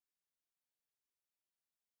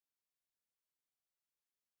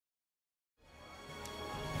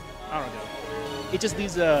I don't know. It just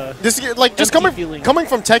leaves a this like just coming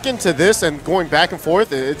from Tekken to this and going back and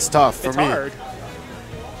forth. It's tough for me. Hard.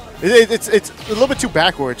 It's a little bit too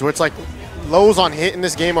backwards. Where it's like lows on hit in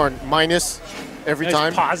this game are minus every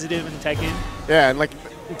time. Positive in Tekken. Yeah, and like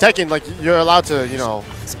in Tekken, like you're allowed to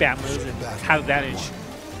spam moves and have advantage.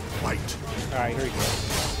 All right, here we go.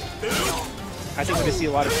 I think we're gonna see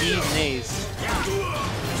a lot of B's and A's.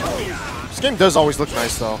 This game does always look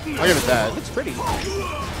nice, though. I'll give it that. It looks pretty.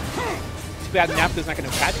 Too bad Napka's not going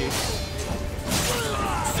to catch it.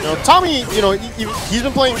 Tommy, he's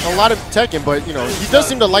been playing a lot of Tekken, but, he does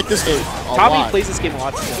seem to like this game a Tommy lot. plays this game a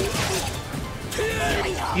lot still.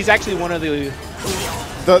 He's actually one of the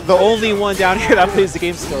only one down here that plays the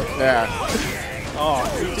game still. Yeah. Oh,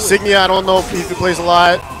 Signia, I don't know if he plays a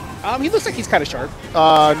lot. He looks like he's kind of sharp.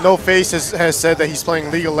 No Face has said that he's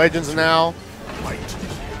playing League of Legends now.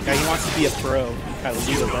 Yeah, he wants to be a pro at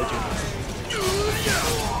League of Legends.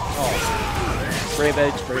 Oh. Brave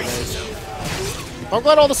Edge. I'm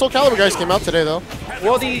glad all the SoulCalibur guys came out today, though.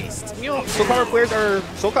 Well, SoulCalibur players are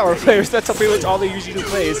SoulCalibur players. That's pretty much all they usually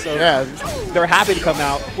play. So yeah, they're happy to come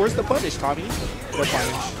out. Where's the punish, Tommy? The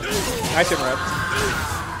punish. Nice interrupt.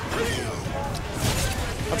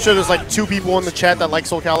 I'm sure there's like 2 people in the chat that like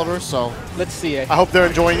SoulCalibur, so let's see it. I hope they're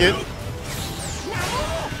enjoying it.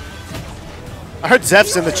 I heard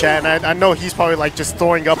Zeph's in the chat, and I know he's probably like just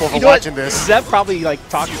throwing up over watching this. Zeph probably like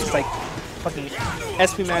talking just like fucking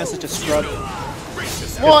SP Man is such a scrub.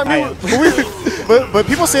 Well, I mean, but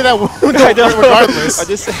people say that regardless. I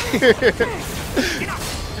just say.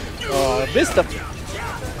 Missed the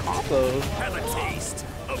combo.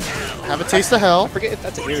 Have a taste of hell. I forget if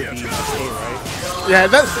that's an air B, right? Yeah,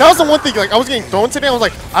 that was the one thing. Like I was getting thrown today, I was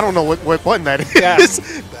like, I don't know what button that is. Yeah.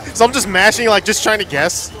 So I'm just mashing, like just trying to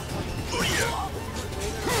guess.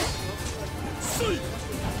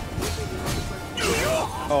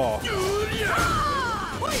 Oh.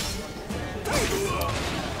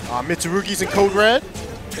 Mitsurugi's in Code Red.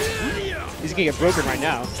 He's gonna get broken right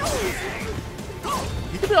now.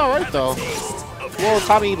 He could be all right though. Well,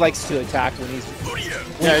 Tommy likes to attack when he's.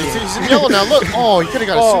 Yeah, he's in yellow now. Look. Oh, he could have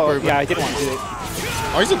got a super. Yeah, I didn't want to do it.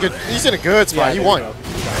 Oh, he's in a good spot. Yeah, he won.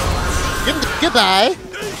 Goodbye.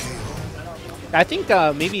 I think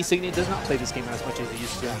maybe Signia does not play this game as much as he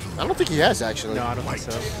used to. I don't think he has actually. No, I don't think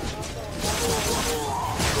so.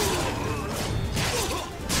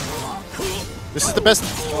 This is the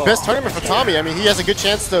best tournament for Tommy. I mean, he has a good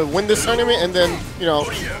chance to win this tournament and then,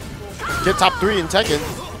 get top 3 in Tekken,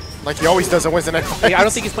 like he always does on Wednesday Night Fights. Yeah, I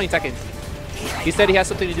don't think he's playing Tekken. He said he has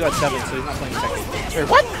something to do at 7, so he's not playing Tekken. Wait,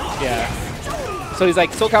 what? Yeah. So he's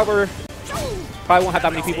like, SoulCalibur probably won't have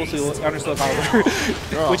that many people to honor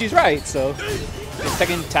SoulCalibur, which he's right. So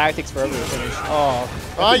Tekken Tag takes forever to finish. Oh.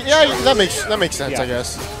 Yeah, that makes sense, yeah. I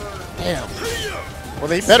guess. Damn. Well,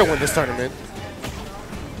 they better win this tournament.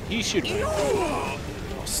 He should win.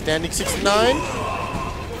 Standing 69.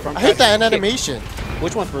 I hate that animation.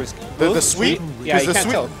 Which one first? The sweep? Yeah, you can't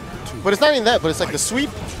tell. But it's not even that, but it's like the sweep,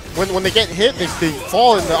 when they get hit, they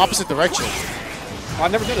fall in the opposite direction. Oh,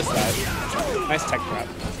 I've never noticed that. Nice tech grab.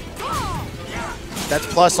 That's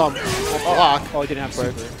plus on block. Oh, he didn't have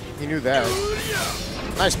super. He knew that.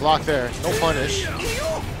 Nice block there. No punish.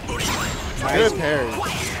 Nice. Good parry.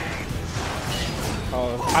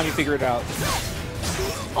 Oh, Tommy figured it out.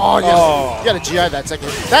 Oh, yeah. Oh. You got to GI that second.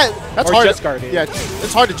 That's hard. Just guard it. Yeah,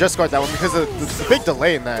 it's hard to just guard that one because of the big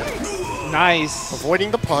delay in that. Nice.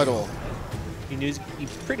 Avoiding the puddle. He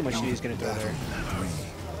pretty much knew he was going to throw there.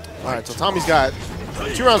 All right, so Tommy's got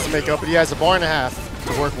 2 rounds to make up, but he has a bar and a half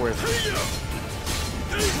to work with.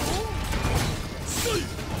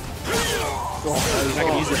 Oh, he's not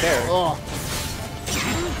going to use it there. Oh.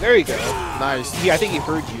 There you go. Nice. Yeah, I think he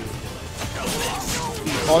heard you.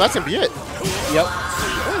 Oh, that's going to be it. Yep.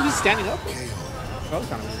 Oh, he's standing up. That was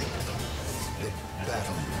kind of weird.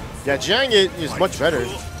 Yeah, Jiang it is much better,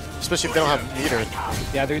 especially if they don't have meter.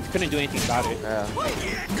 Yeah, they couldn't do anything about it. Yeah.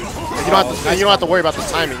 And you don't have to worry about the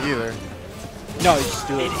timing either. No, you just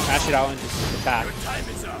do it. Mash it out and just attack. Time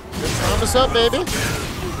is up, baby.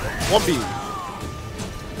 1B.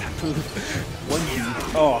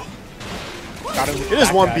 1B. Oh. Got him. It is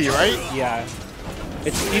 1B, right? Yeah.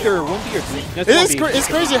 It's either 1B or 3. No, it's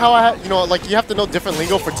crazy how like you have to know different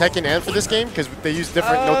lingo for Tekken and for this game because they use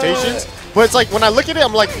different notations. But it's like when I look at it,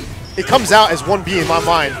 I'm like, it comes out as 1B in my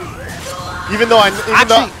mind, even though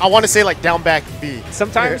I want to say like down back B.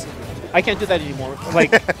 Sometimes I can't do that anymore.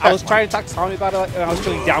 Like I was trying to talk to Tommy about it, and I was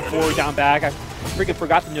doing down forward, down back. I freaking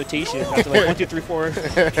forgot the notation. After like 1, 2, 3, 4.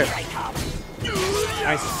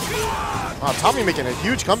 Nice. Wow, Tommy making a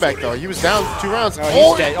huge comeback though. He was down 2 rounds. Oh,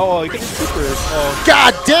 he's dead. Oh, he couldn't super. Oh.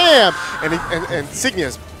 God damn! And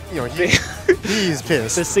Signia's you know, he is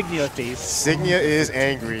pissed. The Signia face. Signia is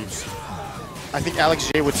angry. I think Alex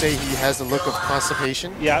J would say he has the look of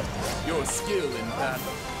constipation. Yep. Your skill in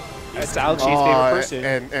battle. That's Alex J's favorite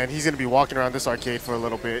person. And he's going to be walking around this arcade for a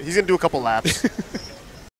little bit. He's going to do a couple laps.